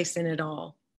microscopic place in it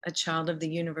all, a child of the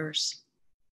universe.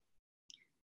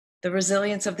 The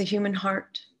resilience of the human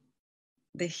heart,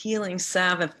 the healing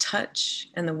salve of touch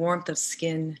and the warmth of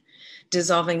skin,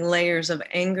 dissolving layers of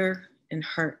anger and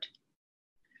hurt.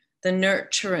 The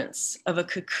nurturance of a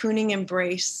cocooning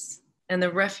embrace and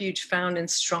the refuge found in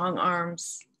strong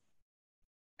arms.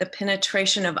 The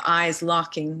penetration of eyes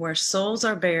locking where souls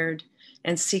are bared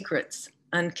and secrets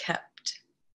unkept.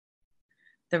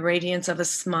 The radiance of a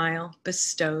smile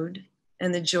bestowed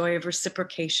and the joy of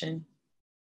reciprocation.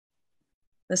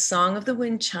 The song of the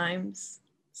wind chimes,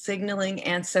 signaling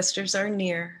ancestors are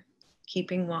near,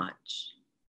 keeping watch.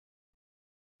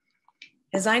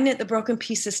 As I knit the broken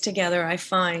pieces together, I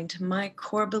find my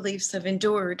core beliefs have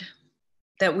endured,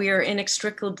 that we are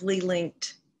inextricably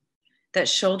linked, that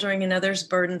shouldering another's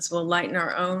burdens will lighten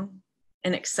our own,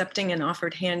 and accepting an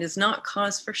offered hand is not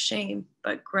cause for shame,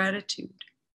 but gratitude,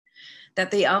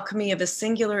 that the alchemy of a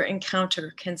singular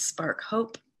encounter can spark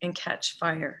hope and catch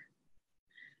fire,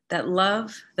 that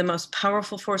love, the most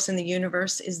powerful force in the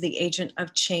universe, is the agent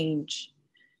of change,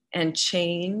 and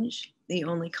change the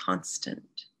only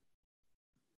constant.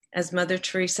 As Mother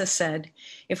Teresa said,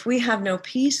 if we have no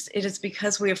peace, it is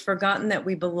because we have forgotten that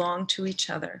we belong to each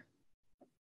other.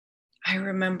 I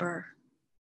remember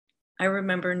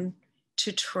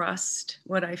to trust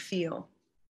what I feel,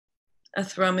 a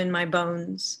thrum in my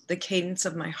bones, the cadence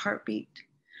of my heartbeat,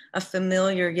 a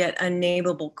familiar yet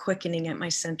unnameable quickening at my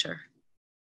center.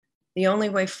 The only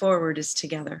way forward is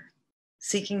together,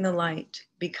 seeking the light,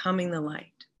 becoming the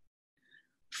light.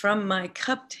 From my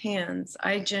cupped hands,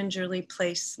 I gingerly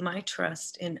place my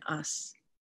trust in us,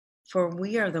 for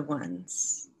we are the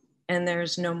ones, and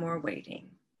there's no more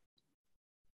waiting.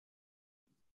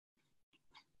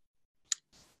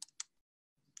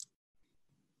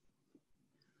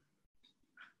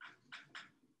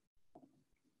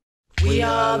 We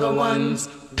are the ones,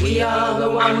 we are the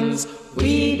ones,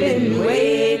 we've been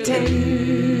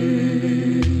waiting.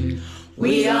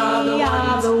 We are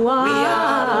the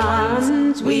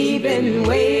ones, we've been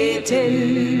waiting.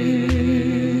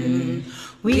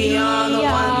 We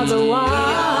are the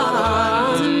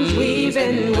ones, we've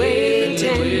been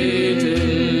waiting.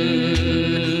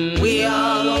 We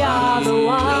are the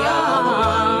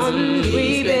ones,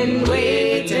 we've been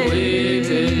waiting.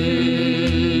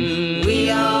 We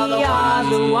are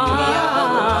the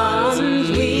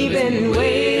ones, we've been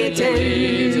waiting.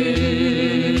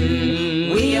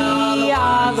 We are the ones, we've been waiting. We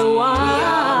are the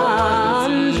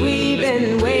ones, we've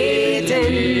been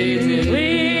waiting.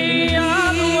 We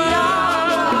are the ones,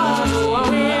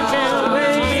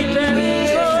 we've been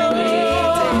waiting.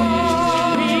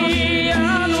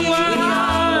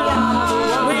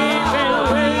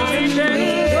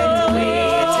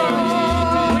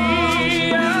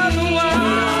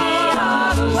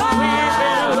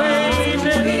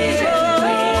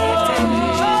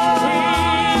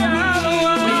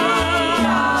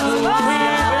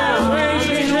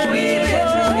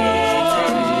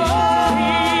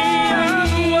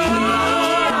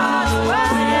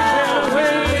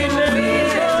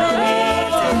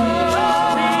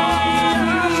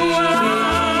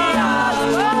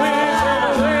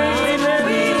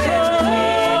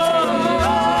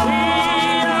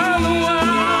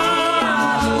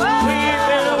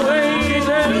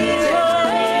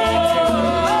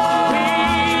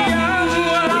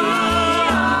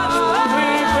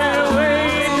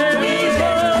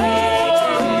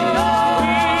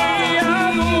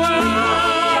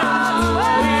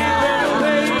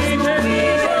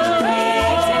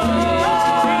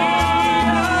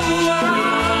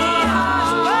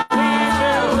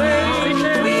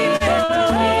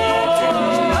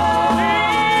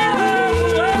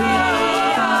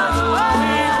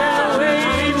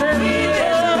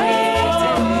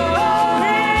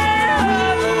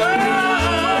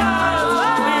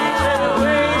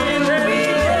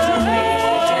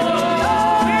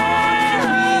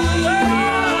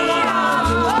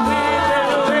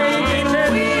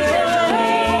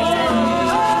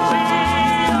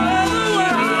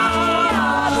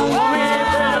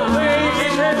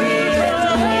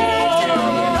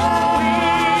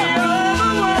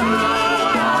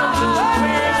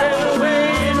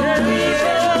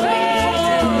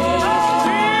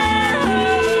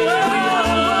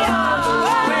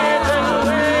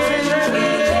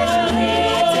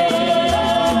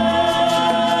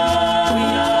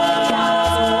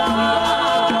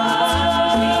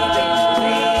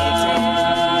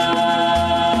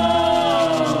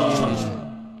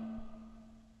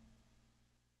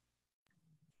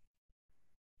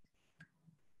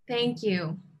 Thank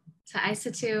you to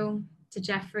Iyesatu, to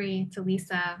Jeffrey, to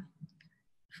Lisa,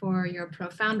 for your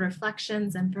profound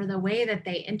reflections and for the way that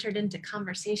they entered into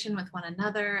conversation with one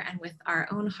another and with our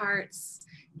own hearts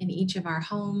in each of our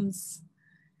homes.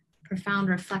 Profound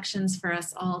reflections for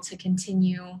us all to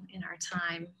continue in our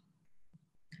time.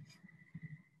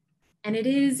 And it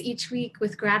is each week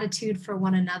with gratitude for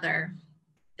one another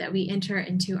that we enter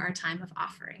into our time of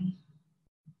offering.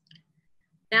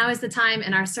 Now is the time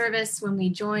in our service when we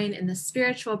join in the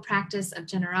spiritual practice of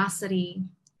generosity,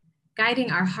 guiding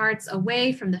our hearts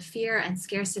away from the fear and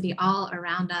scarcity all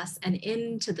around us and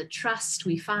into the trust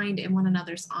we find in one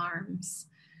another's arms,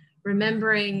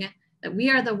 remembering that we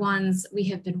are the ones we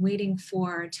have been waiting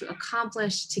for to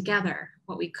accomplish together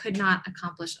what we could not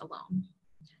accomplish alone.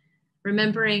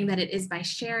 Remembering that it is by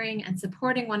sharing and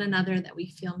supporting one another that we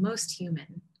feel most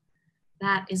human.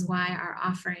 That is why our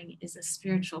offering is a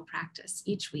spiritual practice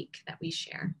each week that we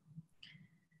share.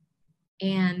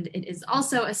 And it is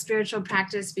also a spiritual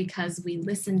practice because we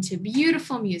listen to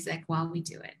beautiful music while we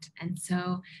do it. And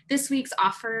so this week's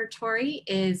offertory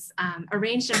is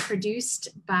arranged and produced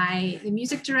by the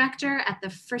music director at the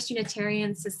First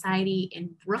Unitarian Society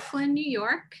in Brooklyn, New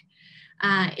York.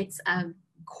 It's a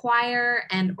choir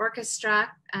and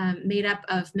orchestra made up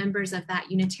of members of that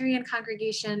Unitarian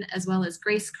congregation, as well as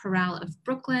Grace Chorale of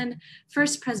Brooklyn,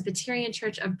 First Presbyterian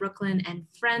Church of Brooklyn, and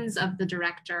Friends of the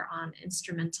Director on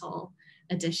instrumental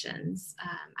additions.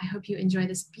 I hope you enjoy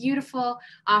this beautiful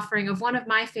offering of one of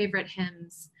my favorite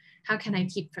hymns, How Can I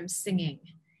Keep From Singing?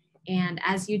 And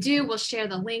as you do, we'll share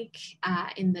the link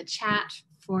in the chat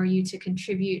for you to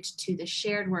contribute to the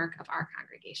shared work of our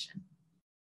congregation.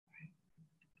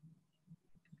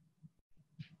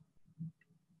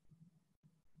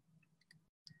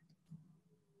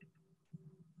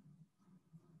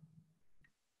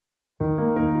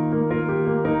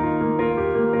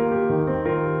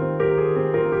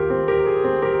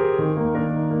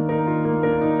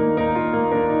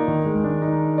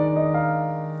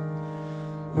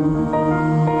 My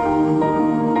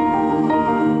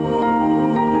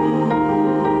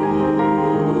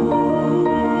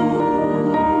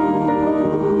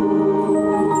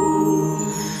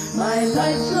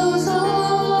life flows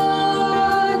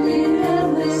on in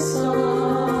endless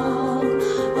song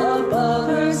above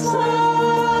Earth's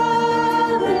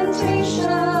lamentation.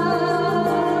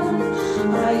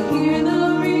 I hear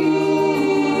the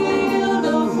real,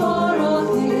 the far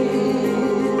off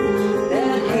hymn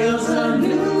that hails a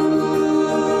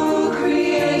new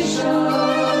creation.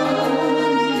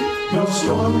 No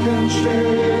storm can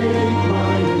shake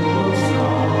my inmost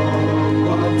calm,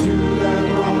 while to that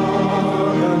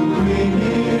rock I'm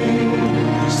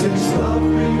clinging, since love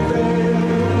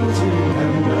prevails in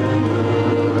heaven and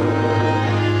earth.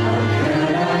 How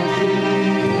can I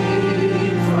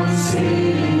keep from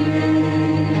singing?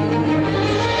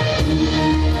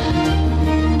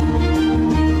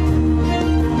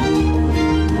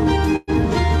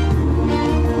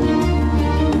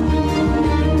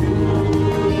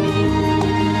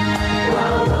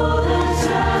 While though the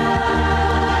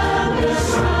tempest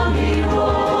round me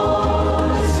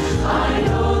roars, I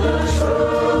know the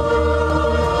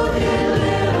truth it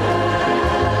liveth.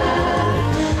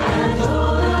 And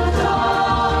though the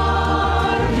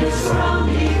darkness round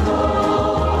me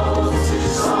grows,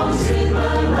 songs in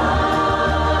the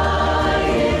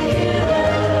night it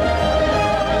giveth.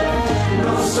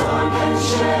 No storm can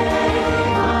shake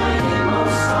my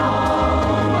inmost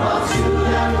calm, while to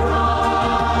that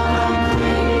rock I'm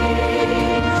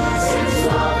clinging, since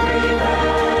love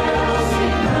prevails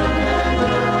in heaven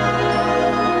and earth.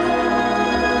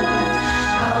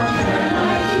 How can I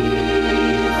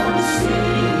keep from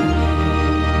singing?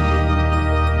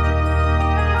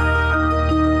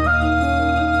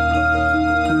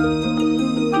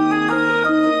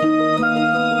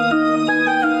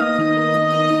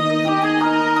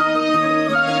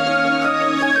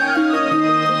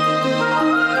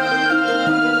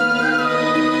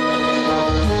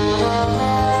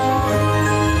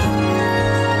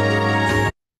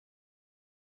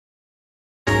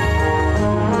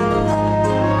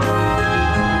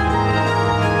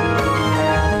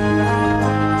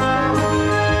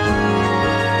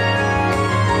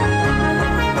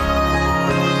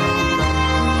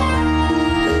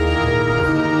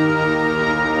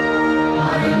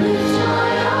 I lift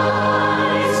my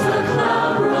eyes, the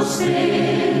cloud rolls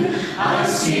thin. I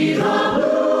see the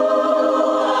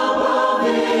blue above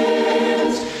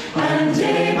it, and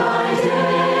day by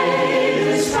day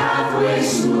this pathway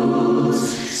smooths.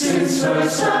 Since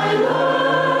first I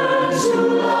learned to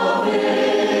love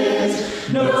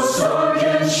it, no storm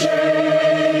can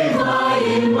shake my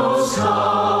inmost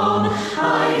calm.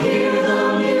 I hear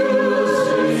the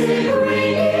music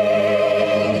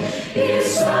ringing, it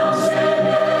sounds an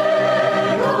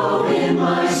echo in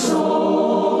my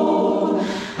soul.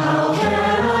 How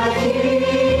can I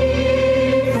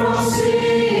keep from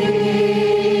singing?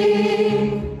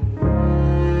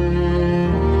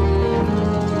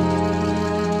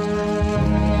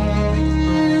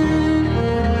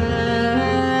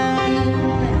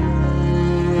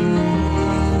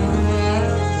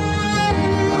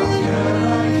 How can I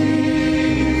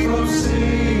keep from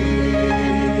singing?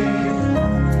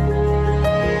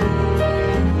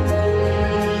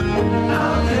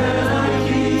 How can I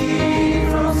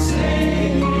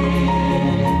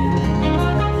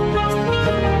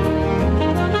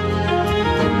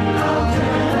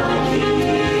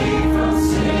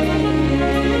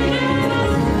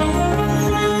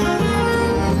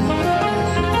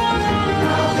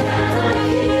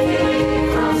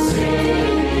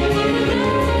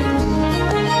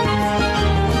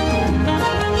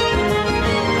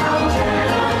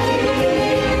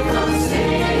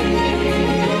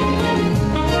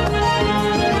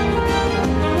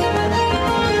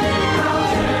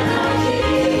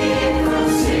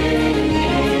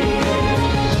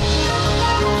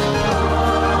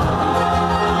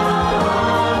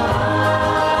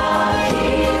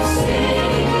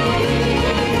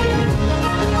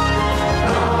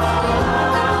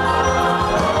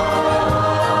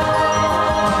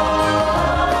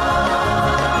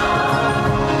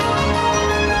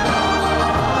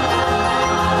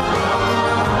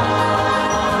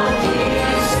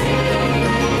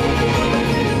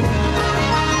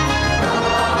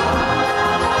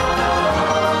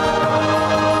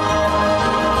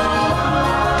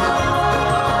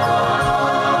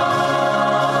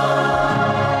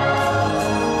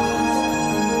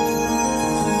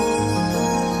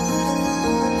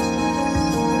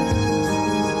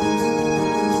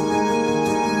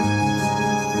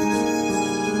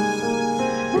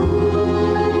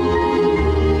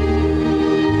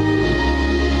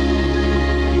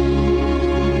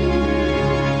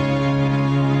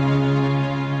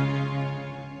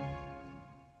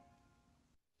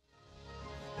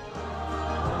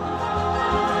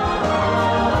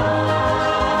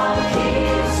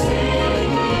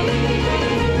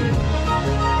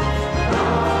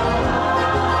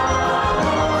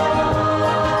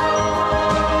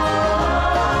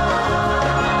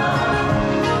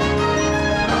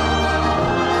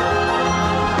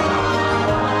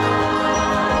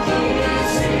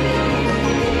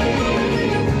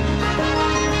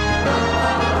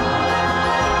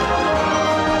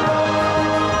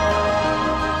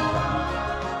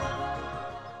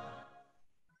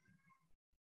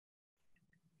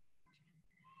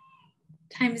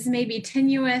Times may be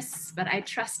tenuous, but I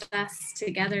trust us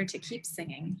together to keep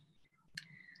singing.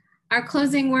 Our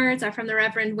closing words are from the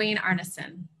Reverend Wayne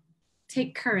Arneson.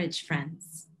 Take courage,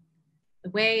 friends. The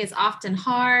way is often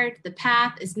hard, the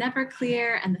path is never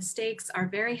clear, and the stakes are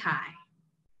very high.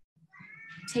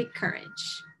 Take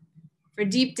courage, for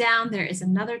deep down there is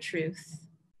another truth.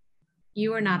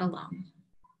 You are not alone.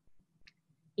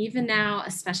 Even now,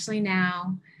 especially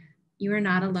now, you are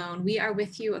not alone. We are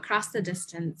with you across the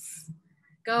distance.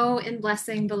 Go in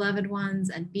blessing, beloved ones,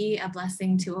 and be a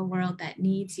blessing to a world that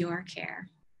needs your care.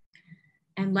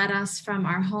 And let us from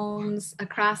our homes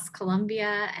across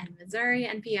Columbia and Missouri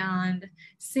and beyond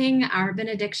sing our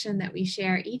benediction that we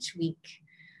share each week.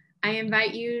 I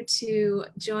invite you to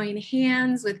join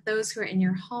hands with those who are in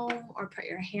your home or put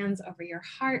your hands over your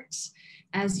heart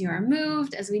as you are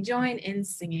moved, as we join in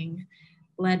singing,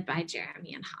 led by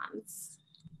Jeremy and Hans.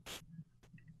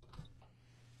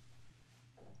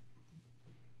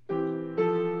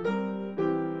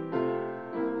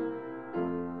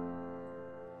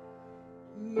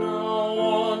 Now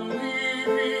on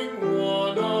leaving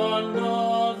one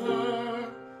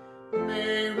another,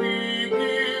 may we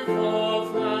give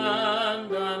of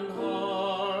hand and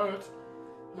heart.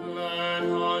 Let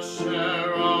us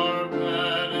share our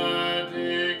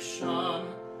benediction,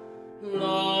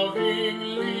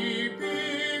 lovingly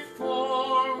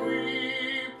before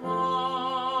we part.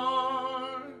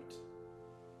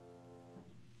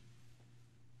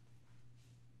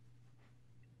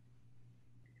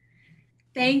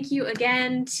 Thank you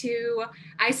again to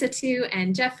Iyesatu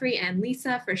and Jeffrey and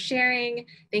Lisa for sharing.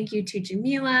 Thank you to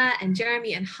Jamila and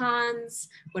Jeremy and Hans.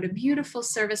 What a beautiful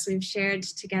service we've shared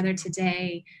together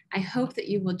today. I hope that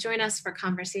you will join us for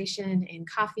conversation in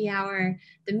coffee hour.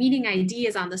 The meeting ID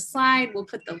is on the slide. We'll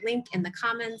put the link in the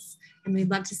comments, and we'd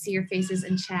love to see your faces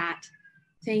in chat.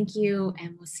 Thank you,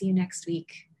 and we'll see you next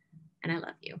week. And I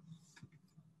love you.